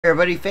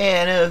Everybody,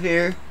 fan of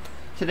here.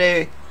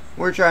 Today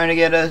we're trying to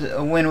get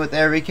a win with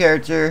every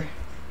character,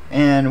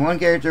 and one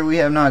character we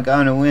have not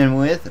gotten a win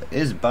with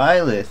is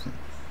Byleth.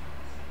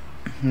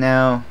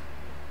 Now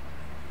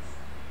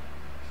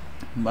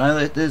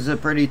Byleth is a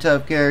pretty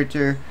tough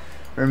character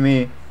for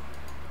me.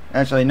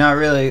 Actually, not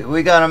really.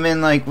 We got him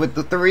in like with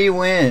the 3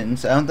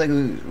 wins. I don't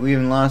think we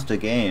even lost a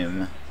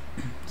game.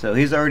 So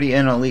he's already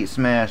in Elite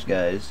Smash,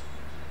 guys.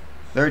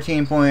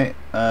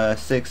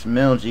 13.6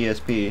 mil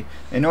GSP.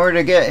 In order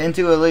to get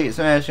into Elite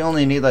Smash, you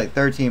only need like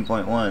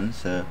 13.1.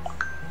 So,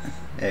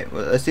 hey,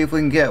 well, let's see if we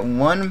can get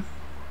one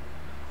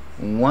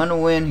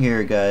win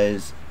here,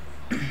 guys.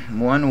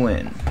 One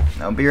win.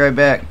 I'll be right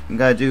back.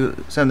 Gotta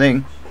do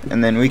something,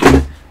 and then we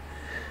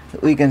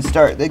can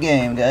start the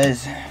game,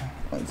 guys.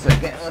 One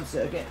second. That's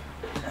one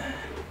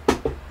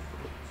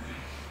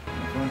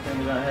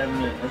thing about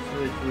having a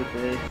Switch with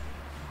a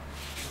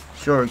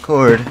short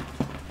cord.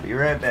 Be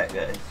right back,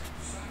 guys.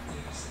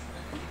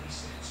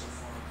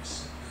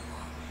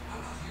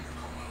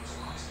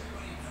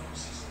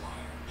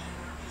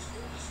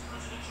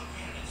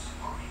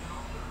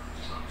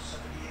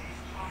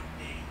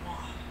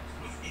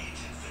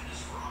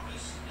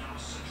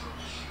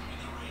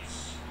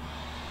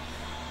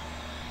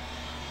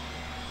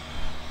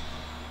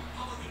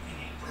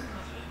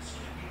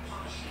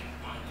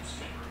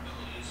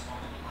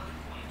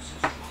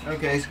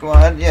 Okay,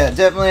 squad. Yeah,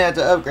 definitely have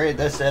to upgrade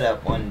the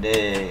setup one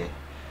day.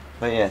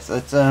 But yes,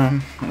 let's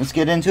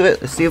get into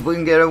it. Let's see if we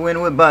can get a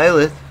win with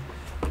Byleth.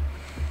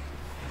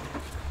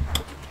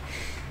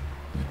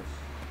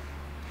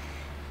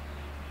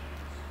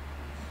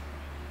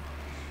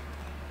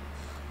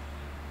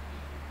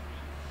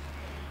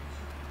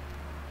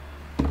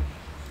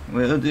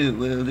 Will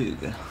do.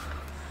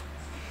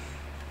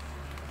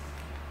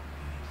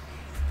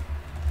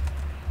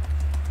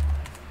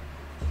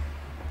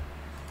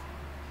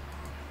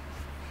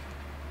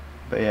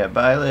 But yeah,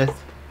 Byleth.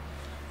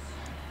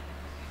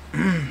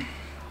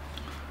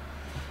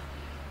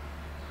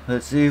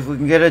 Let's see if we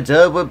can get a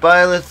dub with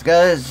Byleth,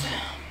 guys.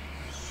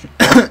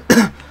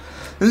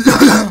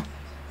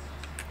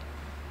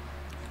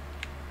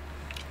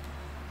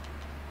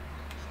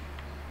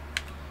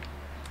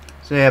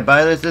 So yeah,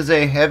 Byleth is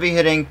a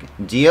heavy-hitting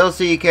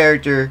DLC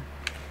character.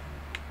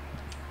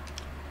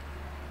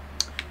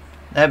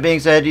 That being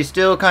said, you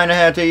still kind of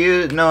have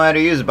to know how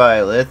to use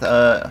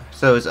Byleth.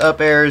 So his up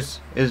airs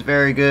is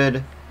very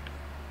good.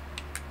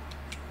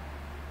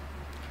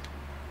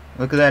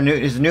 Look at that,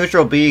 his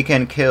neutral B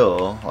can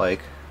kill,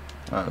 like,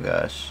 oh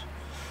gosh.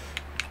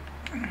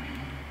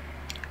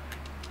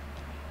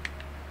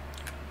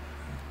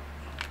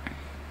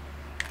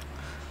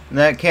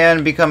 That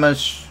can become a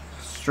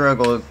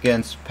struggle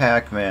against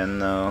Pac-Man,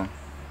 though.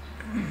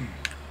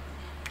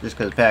 Just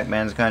because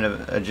Pac-Man's kind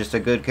of just a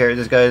good character.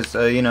 This guy's,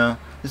 you know,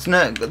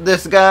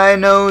 this guy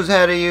knows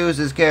how to use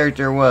his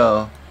character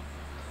well.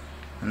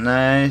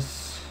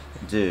 Nice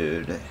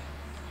dude.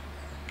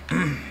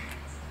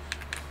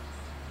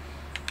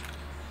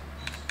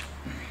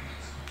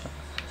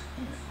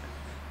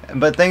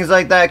 But things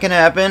like that can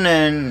happen,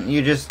 and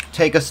you just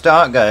take a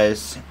stock,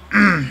 guys.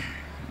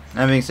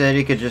 That being said,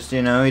 he could just,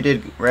 you know, he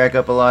did rack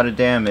up a lot of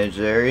damage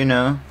there, you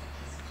know.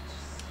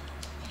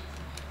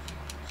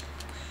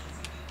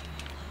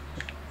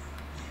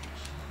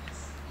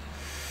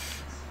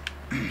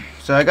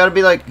 So I gotta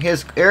be like,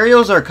 his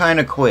aerials are kind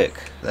of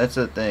quick. That's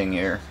the thing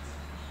here.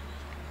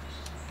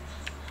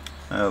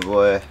 Oh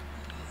boy.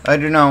 I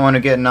do not want to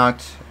get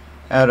knocked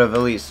out of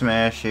Elite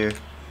Smash here.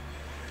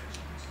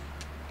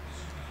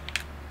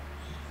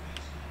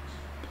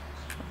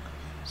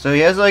 So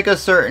he has like a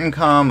certain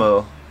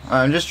combo.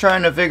 I'm just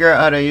trying to figure out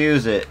how to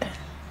use it.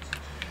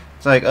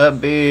 It's like up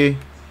B.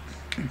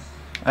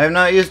 I have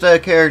not used a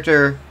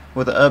character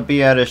with up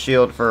B out of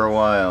shield for a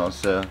while,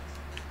 so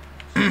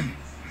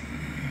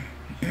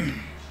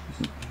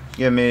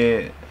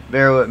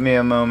bear with me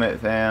a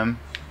moment, fam.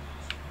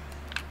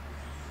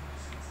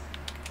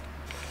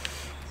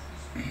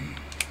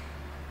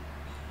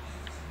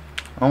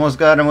 Almost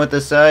got him with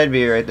the side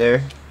B right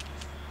there.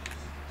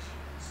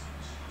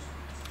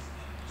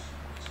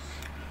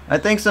 I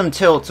think some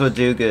tilts would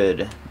do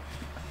good.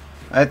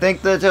 I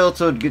think the tilts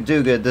would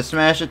do good. The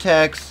smash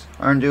attacks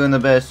aren't doing the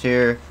best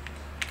here.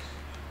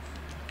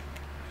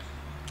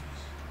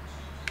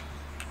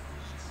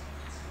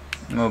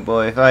 Oh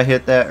boy, if I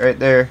hit that right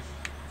there.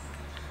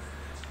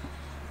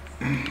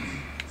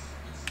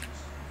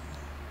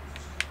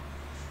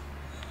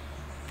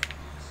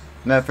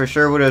 That for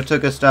sure would have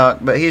took a stock,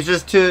 but he's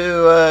just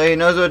too, he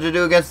knows what to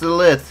do against the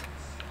Lith.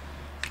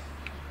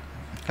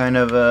 Kind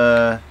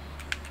of,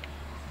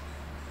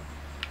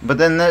 but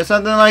then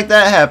something like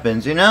that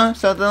happens, you know?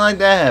 Something like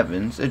that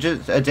happens. It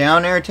just, a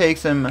down air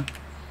takes him,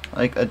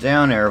 like a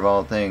down air of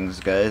all things,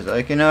 guys.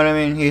 Like, you know what I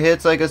mean? He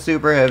hits like a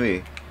super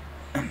heavy.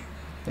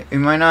 He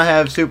might not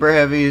have super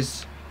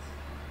heavies.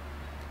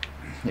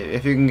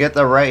 If you can get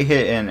the right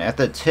hit in, at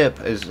the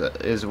tip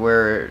is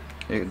where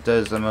it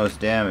does the most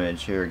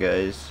damage here,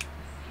 guys.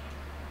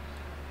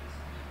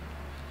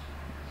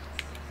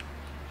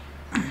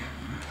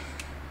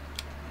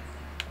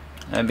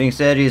 That being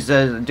said, he's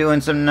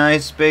doing some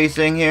nice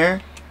spacing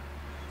here.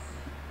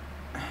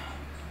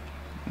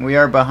 We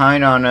are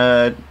behind on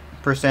a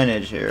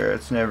percentage here.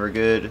 It's never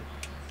good.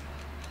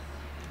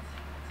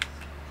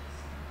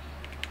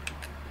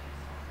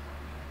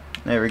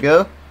 There we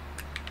go.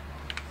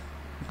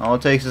 All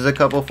it takes is a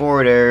couple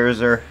forward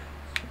errors or,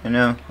 you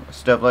know,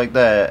 stuff like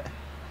that.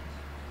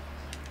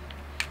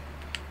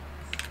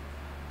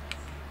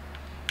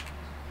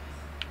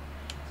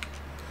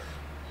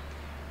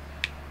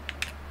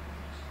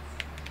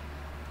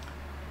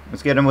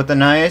 Let's get him with a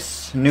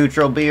nice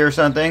neutral B or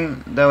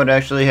something. That would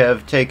actually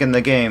have taken the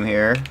game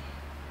here.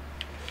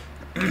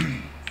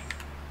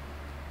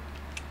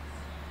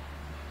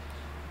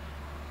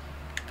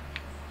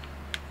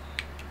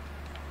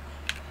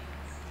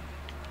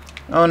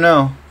 Oh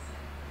no.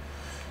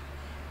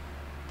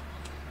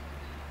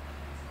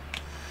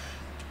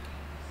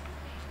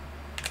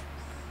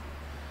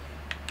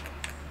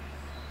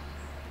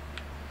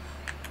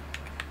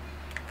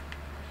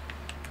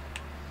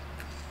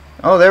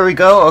 Oh, there we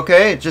go.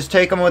 Okay, just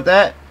take him with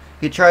that.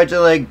 He tried to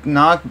like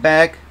knock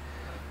back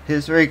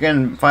his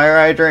freaking fire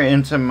hydrant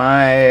into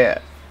my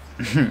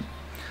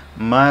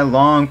my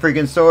long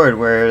freaking sword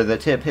where the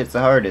tip hits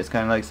the hardest,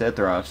 kind of like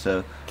Sephiroth.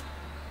 So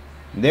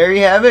there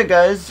you have it,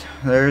 guys.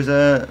 There's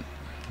a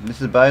this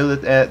is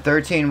Byleth at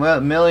 13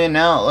 million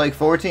now, like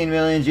 14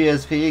 million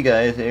GSP,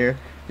 guys, here,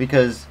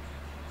 because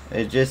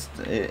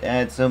it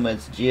adds so much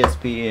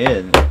GSP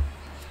in.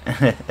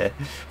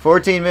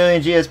 14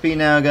 million GSP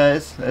now,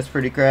 guys. That's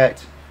pretty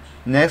cracked.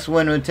 Next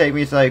one would take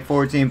me to like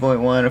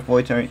 14.1 or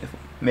 14,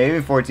 maybe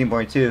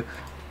 14.2.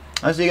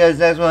 I'll see you guys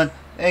next one.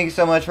 Thank you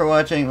so much for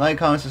watching. Like,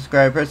 comment,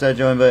 subscribe, press that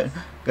join button.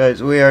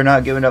 Guys, we are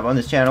not giving up on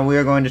this channel. We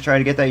are going to try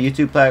to get that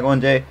YouTube plaque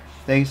one day.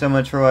 Thank you so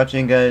much for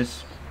watching,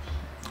 guys.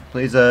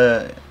 Please,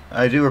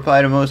 I do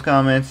reply to most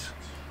comments.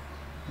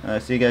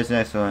 See you guys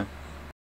next one.